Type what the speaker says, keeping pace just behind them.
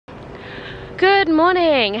Good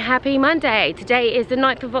morning, happy Monday. Today is the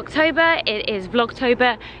 9th of October. It is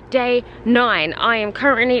Vlogtober day 9. I am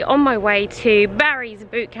currently on my way to Barry's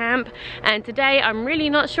boot camp, and today I'm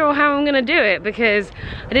really not sure how I'm gonna do it because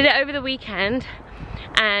I did it over the weekend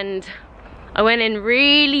and I went in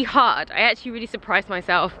really hard. I actually really surprised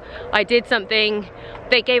myself. I did something,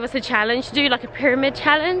 they gave us a challenge to do, like a pyramid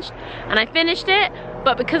challenge, and I finished it,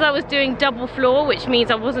 but because I was doing double floor, which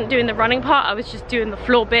means I wasn't doing the running part, I was just doing the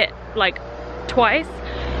floor bit like twice,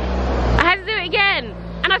 I had to do it again,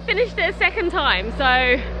 and I finished it a second time. So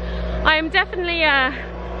I am definitely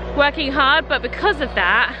working hard, but because of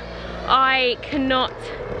that I cannot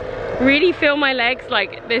really feel my legs.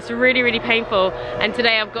 Like, this really painful, and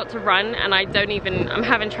today I've got to run and I'm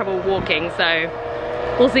having trouble walking,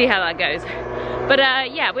 so we'll see how that goes. But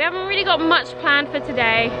yeah, we haven't really got much planned for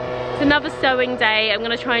today. It's another sewing day. I'm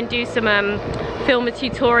gonna try and do some film a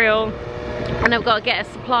tutorial, and I've got to get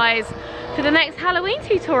us supplies for the next Halloween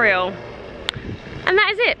tutorial, and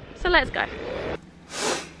that is it. So let's go.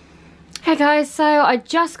 Hey guys, so I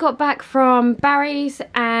just got back from Barry's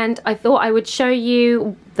and I thought I would show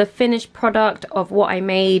you the finished product of what I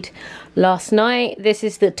made last night. This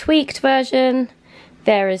is the tweaked version.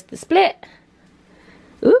 There is the split.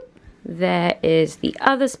 Oop. There is the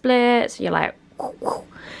other split. So you're like,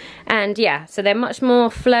 and yeah, so they're much more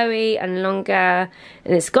flowy and longer,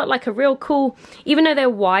 and it's got like a real cool, even though they're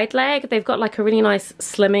wide leg, they've got like a really nice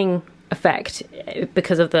slimming effect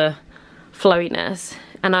because of the flowiness.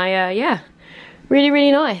 And yeah,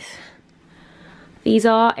 really nice. These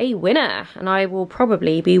are a winner, and I will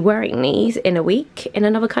probably be wearing these in a week in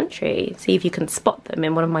another country. See if you can spot them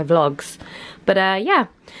in one of my vlogs. But yeah,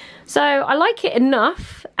 so I like it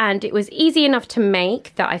enough, and it was easy enough to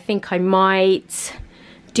make that I think I might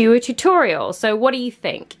do a tutorial. So what do you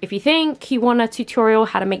think? If you think you want a tutorial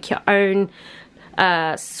how to make your own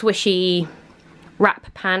swishy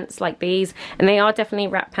wrap pants like these, and they are definitely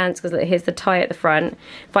wrap pants because here's the tie at the front.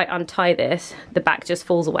 If I untie this, the back just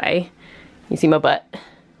falls away. You see my butt.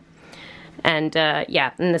 And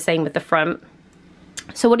yeah, and the same with the front.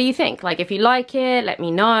 So what do you think? Like, if you like it, let me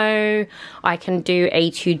know. I can do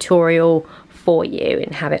a tutorial for you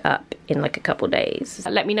and have it up in like a couple days.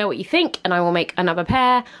 Let me know what you think, and I will make another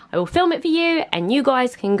pair. I will film it for you, and you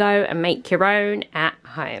guys can go and make your own at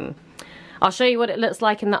home. I'll show you what it looks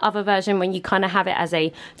like in the other version when you kind of have it as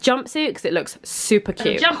a jumpsuit, because it looks super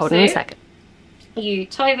cute. Hold on a second. You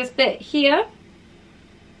tie this bit here.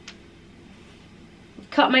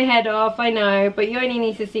 Cut my head off, I know, but you only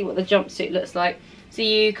need to see what the jumpsuit looks like. So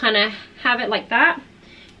you kind of have it like that.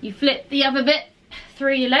 You flip the other bit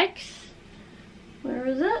through your legs. Where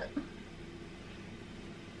is it?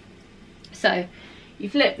 So you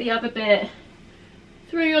flip the other bit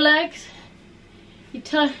through your legs.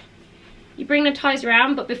 You bring the ties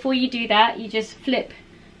around, but before you do that, you just flip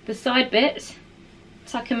the side bits,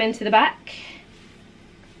 tuck them into the back,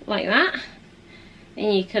 like that.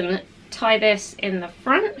 And you can tie this in the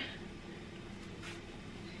front,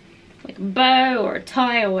 like a bow or a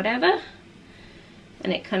tie or whatever.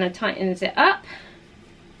 And it kind of tightens it up.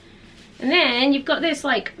 And then you've got this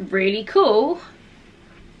like really cool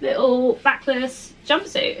little backless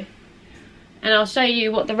jumpsuit. And I'll show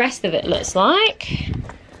you what the rest of it looks like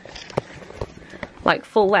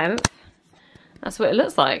full length. That's what it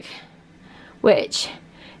looks like, which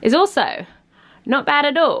is also not bad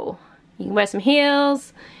at all. You can wear some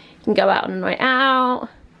heels, you can go out on a night out,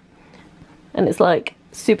 and it's like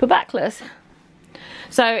super backless.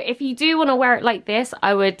 So if you do want to wear it like this,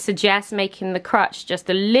 I would suggest making the crotch just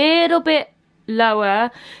a little bit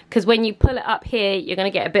lower, because when you pull it up here, you're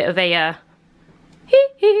going to get a bit of a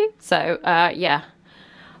so yeah.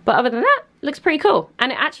 But other than that, looks pretty cool,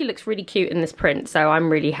 and it actually looks really cute in this print, so I'm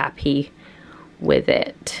really happy with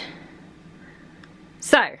it.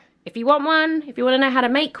 So if you want one, if you want to know how to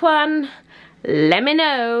make one, let me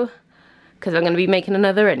know, because I'm going to be making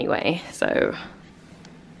another anyway. So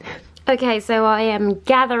okay, so I am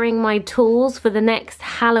gathering my tools for the next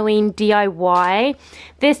Halloween DIY.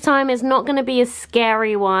 This time it's not going to be a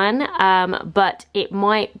scary one, but it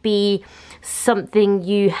might be something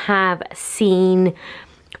you have seen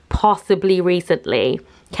possibly recently.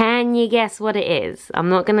 Can you guess what it is? I'm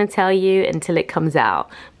not going to tell you until it comes out.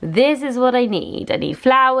 This is what I need. I need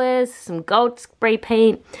flowers, some gold spray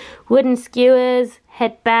paint, wooden skewers,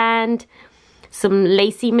 headband, some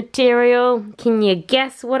lacy material. Can you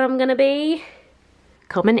guess what I'm going to be?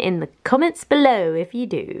 Comment in the comments below if you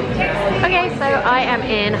do. Okay, so I am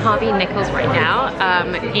in Harvey Nichols right now,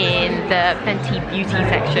 in the Fenty Beauty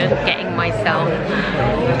section, getting myself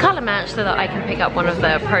color match so that I can pick up one of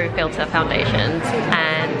the Pro Filter foundations,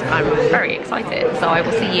 and I'm very excited. So I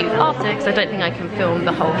will see you after, because I don't think I can film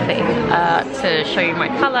the whole thing, to show you my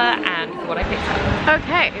color and what I picked up.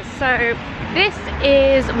 Okay, so this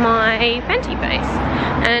is my Fenty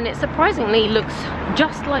face, and it surprisingly looks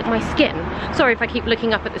just like my skin. Sorry if I keep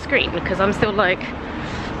looking up at the screen, because I'm still like,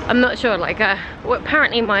 I'm not sure, like, well,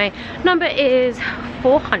 apparently my number is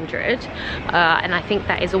 400, and I think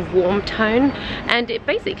that is a warm tone, and it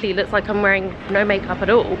basically looks like I'm wearing no makeup at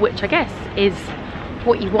all, which I guess is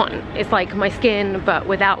what you want. It's like my skin, but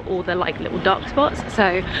without all the like little dark spots, so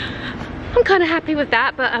I'm kind of happy with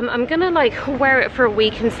that. But I'm gonna like wear it for a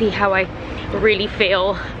week and see how I really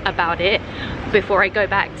feel about it before I go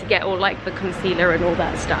back to get all like the concealer and all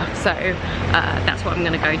that stuff. So that's what I'm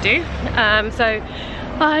gonna go do. So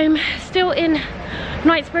I'm still in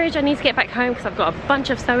Knightsbridge. I need to get back home because I've got a bunch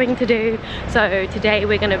of sewing to do. So today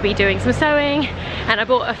we're gonna be doing some sewing, and I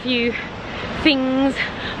bought a few things.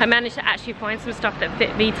 I managed to actually find some stuff that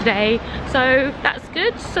fit me today, so that's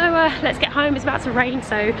good. So let's get home. It's about to rain,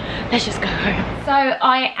 so let's just go home. So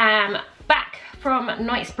I am back from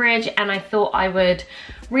Knightsbridge, and I thought I would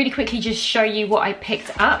really quickly just show you what I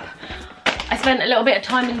picked up. I spent a little bit of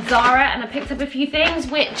time in Zara, and I picked up a few things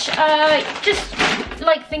which just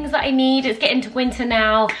like things that I need. It's getting to winter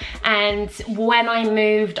now, and when I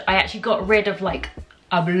moved I actually got rid of like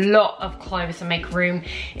a lot of clothes to make room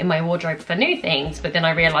in my wardrobe for new things, but then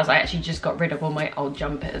I realized I actually just got rid of all my old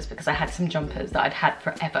jumpers, because I had some jumpers that I'd had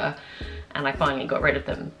forever and I finally got rid of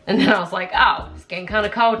them. And then I was like, oh, it's getting kind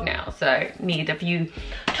of cold now, so need a few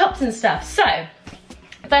tops and stuff. So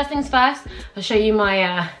first things first, I'll show you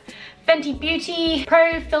my Fenty Beauty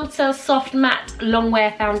Pro Filter Soft Matte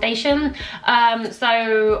Longwear Foundation.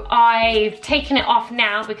 So I've taken it off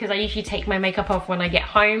now because I usually take my makeup off when I get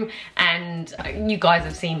home, and you guys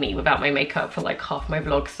have seen me without my makeup for like half my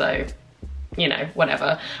vlog, so you know,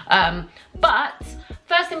 whatever. But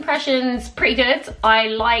first impressions, pretty good. I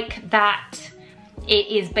like that it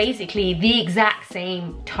is basically the exact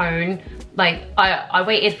same tone. Like I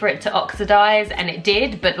waited for it to oxidize, and it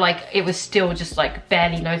did, but like it was still just like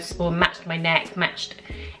barely noticeable. Matched my neck, matched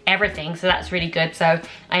everything, so that's really good. So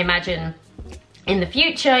I imagine in the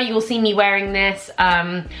future you'll see me wearing this.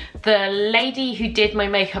 The lady who did my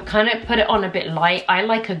makeup kind of put it on a bit light. I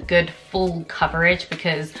like a good full coverage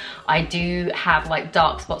because I do have like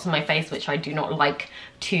dark spots on my face which I do not like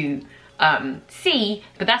to see,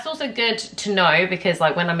 but that's also good to know, because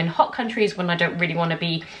like when I'm in hot countries, when I don't really want to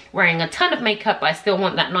be wearing a ton of makeup, but I still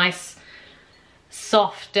want that nice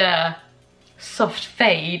soft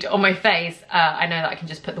fade on my face, I know that I can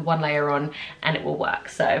just put the one layer on and it will work.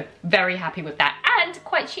 So very happy with that, and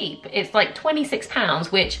quite cheap. It's like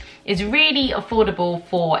 £26, which is really affordable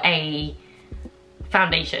for a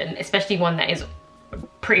foundation, especially one that is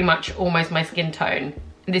pretty much almost my skin tone.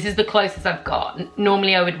 This is the closest I've got.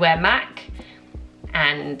 Normally I would wear MAC,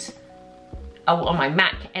 and on my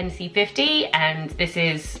MAC NC50, and this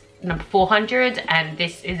is number 400, and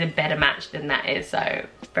this is a better match than that is, so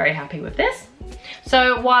very happy with this.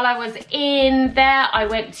 So while I was in there, I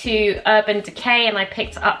went to Urban Decay and I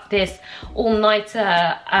picked up this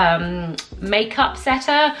all-nighter makeup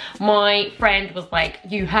setter. My friend was like,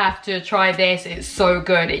 you have to try this, it's so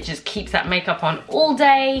good, it just keeps that makeup on all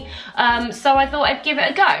day. So I thought I'd give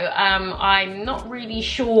it a go. I'm not really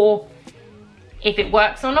sure if it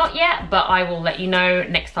works or not yet, but I will let you know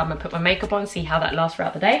next time I put my makeup on, see how that lasts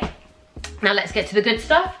throughout the day. Now let's get to the good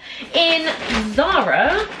stuff. In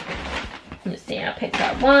Zara, let's see, I picked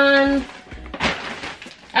up one.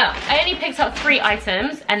 Oh, I only picked up 3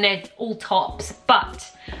 items and they're all tops,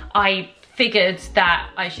 but I figured that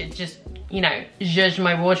I should just, you know, zhuzh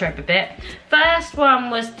my wardrobe a bit. First one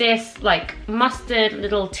was this like mustard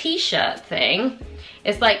little t-shirt thing.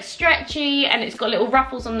 It's like stretchy and it's got little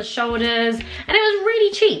ruffles on the shoulders, and it was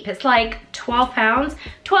really cheap. It's like £12,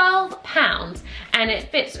 and it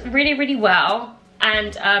fits really, really well.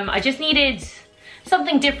 And I just needed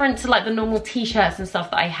something different to like the normal t-shirts and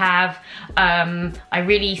stuff that I have. I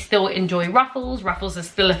really still enjoy ruffles. Ruffles are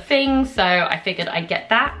still a thing, so I figured I'd get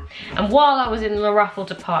that. And while I was in the ruffle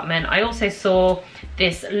department, I also saw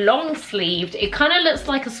this long sleeved, it kind of looks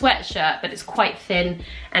like a sweatshirt, but it's quite thin,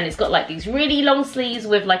 and it's got like these really long sleeves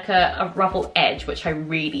with like a ruffle edge, which I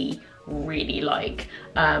really like.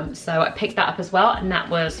 So I picked that up as well, and that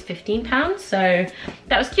was £15, so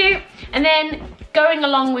that was cute. And then going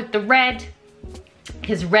along with the red,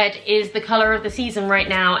 because red is the color of the season right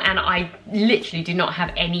now, and I literally do not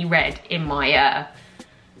have any red in my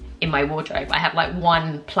in my wardrobe. I have like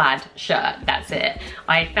one plaid shirt, that's it.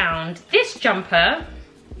 I found this jumper,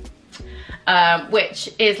 which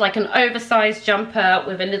is like an oversized jumper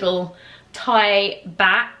with a little tie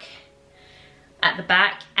back at the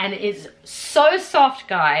back, and it is so soft,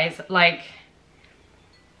 guys. Like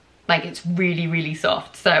it's really, really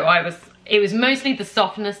soft. So it was mostly the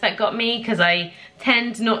softness that got me, because I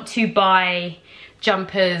tend not to buy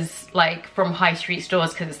jumpers like from high street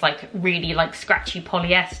stores because it's like really like scratchy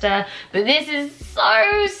polyester, but this is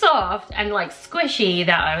so soft and like squishy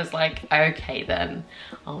that I was like, okay, then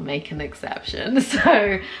I'll make an exception.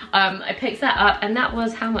 So I picked that up, and that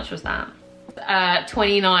was, how much was that?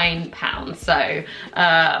 £29. So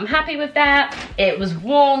I'm happy with that. It was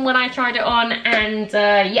warm when I tried it on, and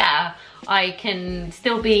yeah, I can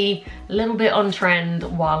still be a little bit on trend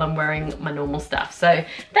while I'm wearing my normal stuff. So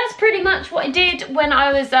that's pretty much what I did when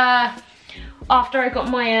I was after I got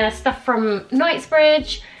my stuff from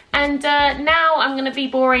Knightsbridge. And now I'm gonna be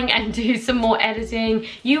boring and do some more editing.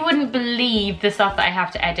 You wouldn't believe the stuff that I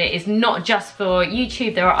have to edit is not just for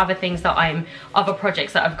YouTube. There are other things that other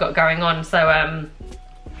projects that I've got going on. So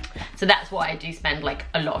so that's why I do spend like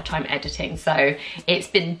a lot of time editing. So it's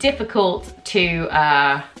been difficult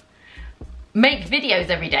to make videos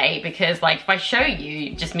every day, because like if I show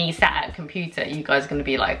you just me sat at a computer, you guys are gonna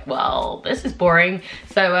be like, well, this is boring.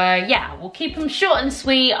 So yeah, we'll keep them short and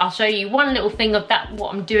sweet. I'll show you one little thing of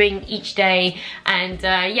what I'm doing each day, and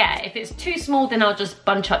yeah, if it's too small, then I'll just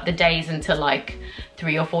bunch up the days into like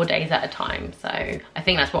 3 or 4 days at a time. So I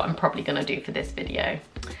think that's what I'm probably gonna do for this video.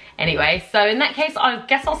 Anyway, so in that case, I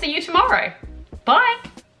guess I'll see you tomorrow. Bye.